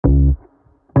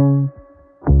Good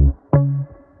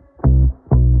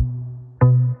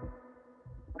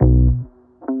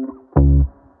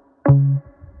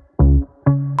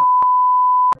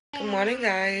morning,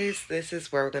 guys. This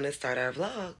is where we're gonna start our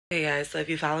vlog. Hey guys, so if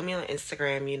you follow me on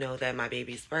Instagram, you know that my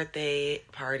baby's birthday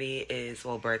party is,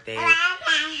 well, birthday.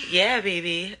 Yeah,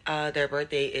 baby. Their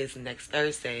birthday is next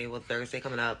Thursday. Well, Thursday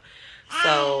coming up.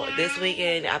 So this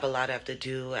weekend, I have a lot I have to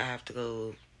do. I have to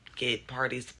go get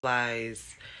party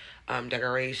supplies,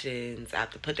 decorations. I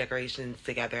have to put decorations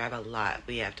together. I have a lot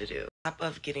we have to do. On top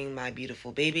of getting my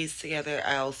beautiful babies together,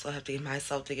 I also have to get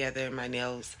myself together. My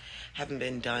nails haven't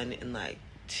been done in like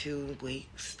 2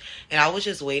 weeks, and I was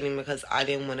just waiting because I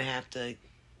didn't want to have to,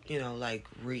 like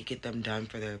get them done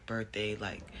for their birthday,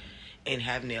 like, and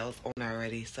have nails on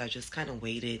already. So I just kind of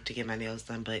waited to get my nails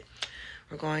done, but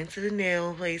we're going to the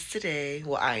nail place today.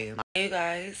 Well, I am. Hey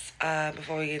guys,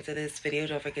 before we get into this video,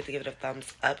 don't forget to give it a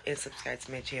thumbs up and subscribe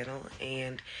to my channel.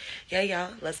 And yeah,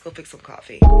 y'all, let's go fix some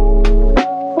coffee.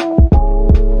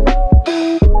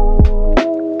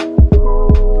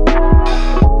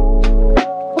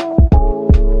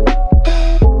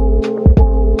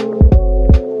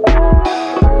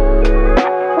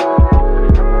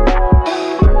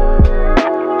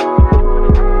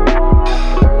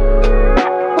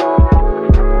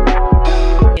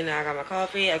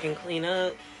 I can clean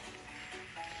up.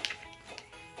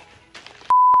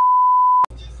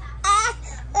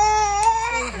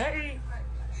 Hey.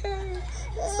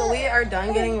 So we are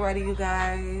done getting ready, you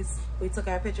guys. We took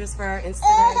our pictures for our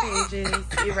Instagram pages.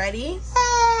 You ready?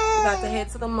 We got to head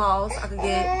to the mall so I could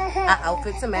get an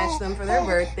outfit to match them for their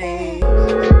birthday.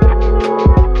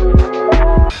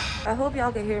 I hope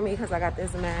y'all can hear me because I got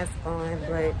this mask on,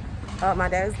 but my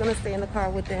dad's gonna stay in the car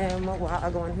with them while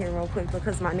I go in here real quick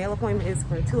because my nail appointment is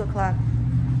for 2 o'clock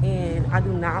and I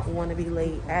do not want to be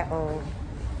late at all.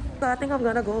 So I think I'm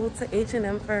gonna go to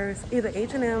H&M first, either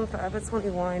H&M, Forever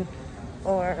 21,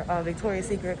 or Victoria's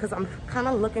Secret, because I'm kind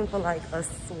of looking for like a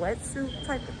sweatsuit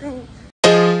type of thing.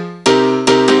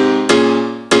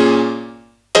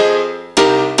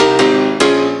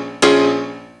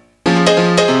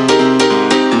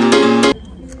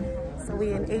 So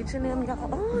we in H&M, y'all.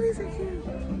 Oh, these are cute.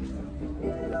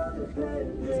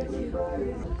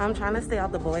 I'm trying to stay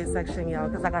out the boys section, y'all,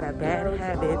 because I got a bad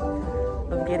habit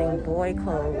of getting boy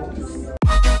clothes.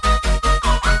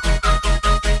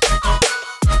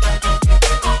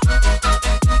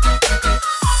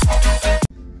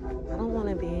 I don't want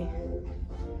to be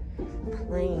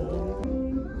plain.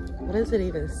 What does it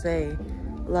even say?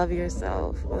 Love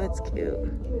yourself. Oh, it's cute.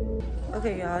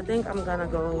 Okay, y'all, I think I'm gonna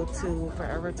go to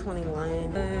Forever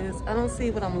 21 because I don't see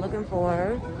what I'm looking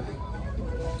for.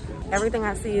 Everything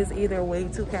I see is either way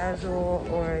too casual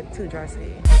or too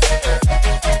dressy.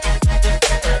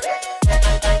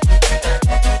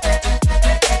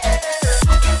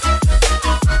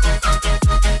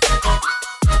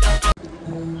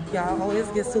 Y'all always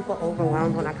get super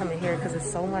overwhelmed when I come in here because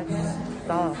it's so much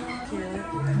stuff. Cute.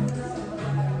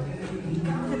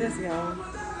 Look at this, y'all.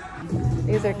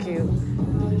 These are cute.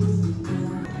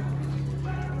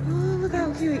 Oh, look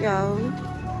how cute, y'all.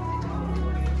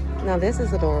 Now this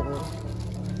is adorable.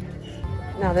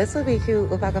 Now this would be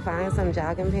cute if I could find some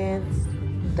jogging pants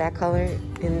that color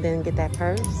and then get that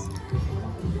purse,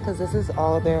 because this is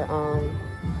all their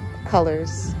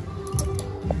colors.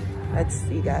 Let's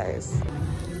see, guys.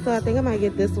 So I think I might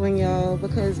get this one, y'all,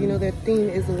 because you know their theme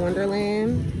is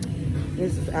Wonderland.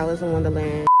 This is Alice in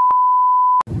Wonderland.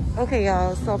 Okay,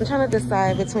 y'all, so I'm trying to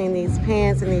decide between these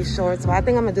pants and these shorts. So I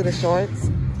think I'm gonna do the shorts.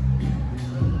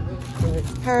 And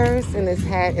this purse and this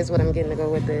hat is what I'm getting to go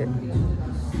with it.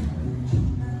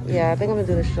 Yeah, I think I'm gonna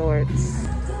do the shorts.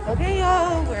 Okay,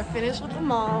 y'all, we're finished with the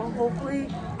mall. Hopefully,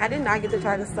 I did not get to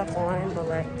try this stuff on, but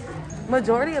like,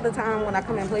 majority of the time when I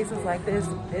come in places like this,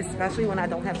 especially when I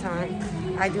don't have time,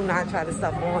 I do not try the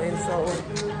stuff on. So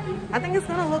I think it's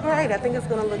gonna look right. I think it's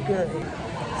gonna look good.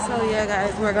 So yeah,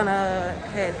 guys, we're gonna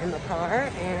head in the car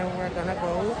and we're gonna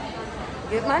go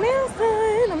get my nails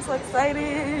done. I'm so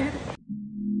excited.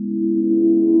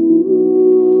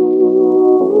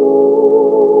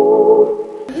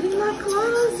 Getting my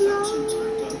clothes, y'all.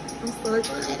 I'm so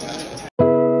excited.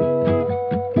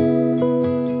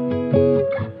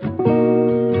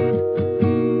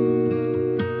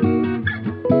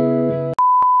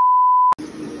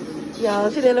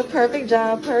 Y'all, she did a perfect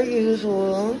job per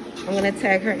usual. I'm gonna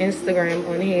tag her Instagram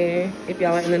on here if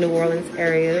y'all are in the New Orleans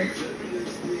area.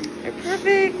 They're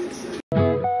perfect.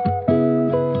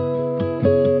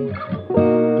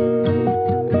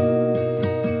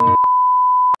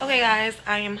 Okay guys,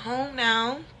 I am home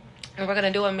now and we're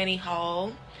gonna do a mini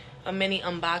haul. a mini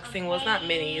unboxing. Well, it's not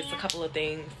mini, it's a couple of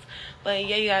things. But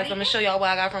yeah, you guys, I'm gonna show y'all what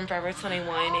I got from Forever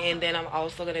 21, and then I'm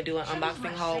also gonna do an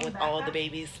unboxing haul with all the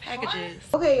baby's packages.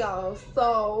 Okay, y'all,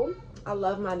 so I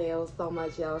love my nails so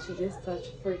much, y'all. She just such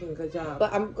a freaking good job.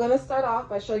 But I'm gonna start off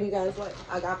by showing you guys what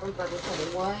I got from Forever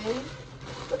 21.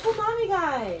 Look what mommy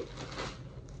got.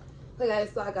 Okay,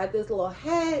 guys, so I got this little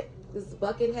hat, this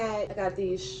bucket hat. I got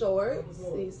these shorts,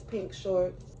 these pink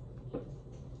shorts.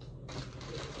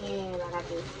 And I got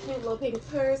this cute little pink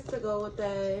purse to go with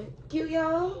that. Cute,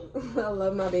 y'all. I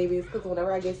love my babies because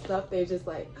whenever I get stuff, they're just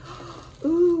like,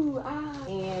 ooh, ah.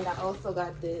 And I also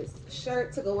got this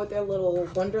shirt to go with their little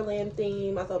Wonderland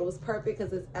theme. I thought it was perfect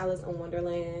because it's Alice in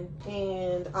Wonderland.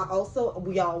 And I also,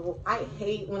 y'all, I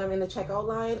hate when I'm in the checkout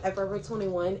line at Forever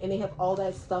 21 and they have all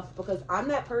that stuff because I'm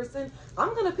that person.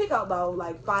 I'm going to pick out about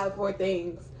like 5 more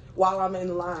things while I'm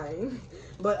in line.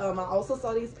 But I also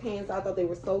saw these pants. I thought they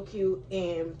were so cute.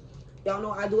 And y'all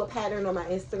know I do a pattern on my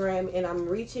Instagram and I'm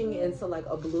reaching into like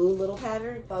a blue little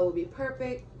pattern. Thought it would be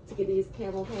perfect to get these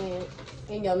camel pants.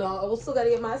 And y'all know I also got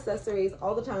to get my accessories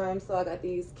all the time. So I got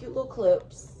these cute little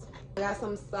clips. I got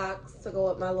some socks to go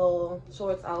with my little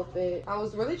shorts outfit. I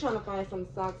was really trying to find some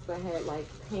socks that had like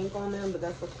pink on them, but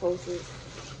that's the closest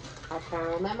I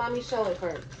found. Let mommy show it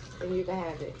first and you can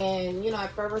have it. And you know,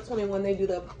 at Forever 21 they do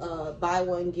the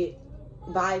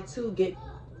buy two get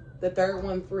the third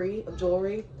one free of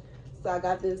jewelry. So I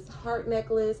got this heart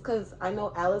necklace because I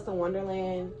know Alice in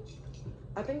Wonderland,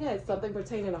 I think it had something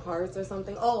pertaining to hearts or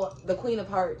something. Oh, the Queen of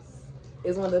Hearts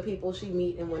is one of the people she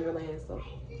meet in Wonderland. So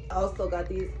I also got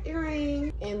these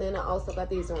earrings and then I also got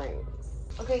these rings.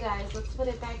 Okay guys, let's put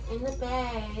it back in the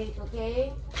bag,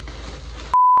 okay?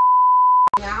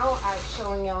 Now I'm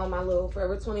showing y'all my little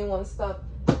Forever 21 stuff.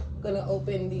 Gonna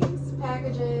open these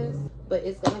packages, but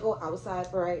it's gonna go outside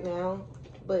for right now.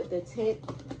 But the tent,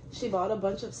 she bought a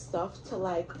bunch of stuff to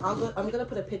like, I'm gonna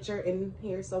put a picture in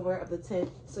here somewhere of the tent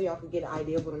so y'all can get an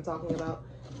idea of what I'm talking about.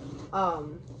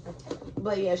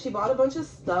 But yeah, she bought a bunch of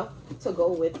stuff to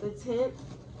go with the tent,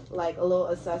 like a little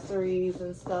accessories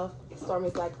and stuff.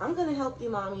 Stormy's like, I'm gonna help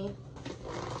you, mommy.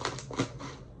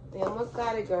 We almost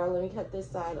got it, girl. Let me cut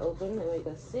this side open and we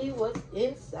can see what's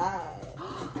inside.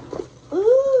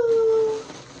 Ooh,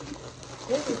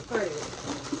 this is pretty.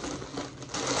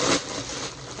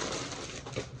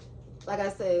 Like I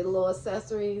said, little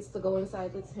accessories to go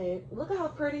inside the tent. Look at how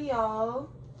pretty, y'all.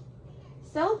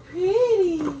 So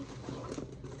pretty.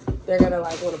 They're gonna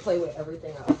like want to play with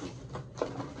everything else.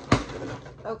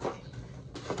 Okay.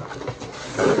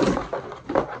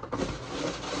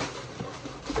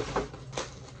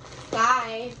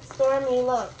 Sky, Stormy,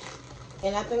 look.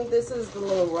 And I think this is the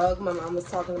little rug my mom was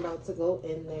talking about to go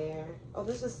in there. Oh,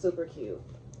 this is super cute.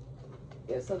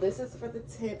 Yeah, so this is for the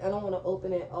tent. I don't want to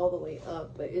open it all the way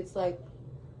up, but it's like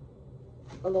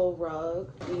a little rug.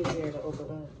 Easier to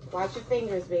open. Watch your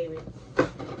fingers, baby.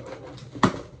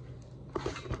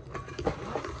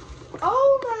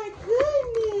 Oh my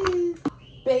goodness.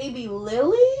 Baby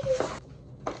Lily.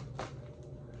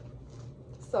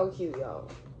 So cute, y'all.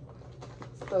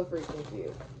 So freaking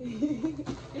cute.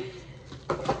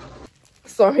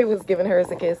 Stormy was giving hers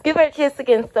a kiss. Give her a kiss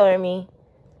again, Stormy.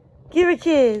 Give her a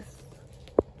kiss.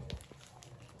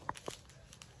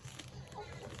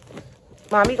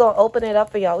 Mommy gonna open it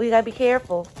up for y'all. We gotta be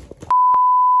careful.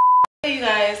 Hey you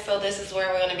guys, so this is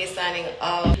where we're gonna be signing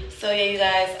off. So yeah, you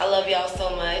guys, I love y'all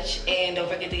so much. And don't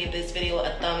forget to give this video a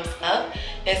thumbs up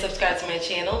and subscribe to my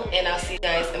channel. And I'll see you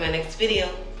guys in my next video.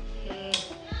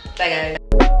 Bye guys.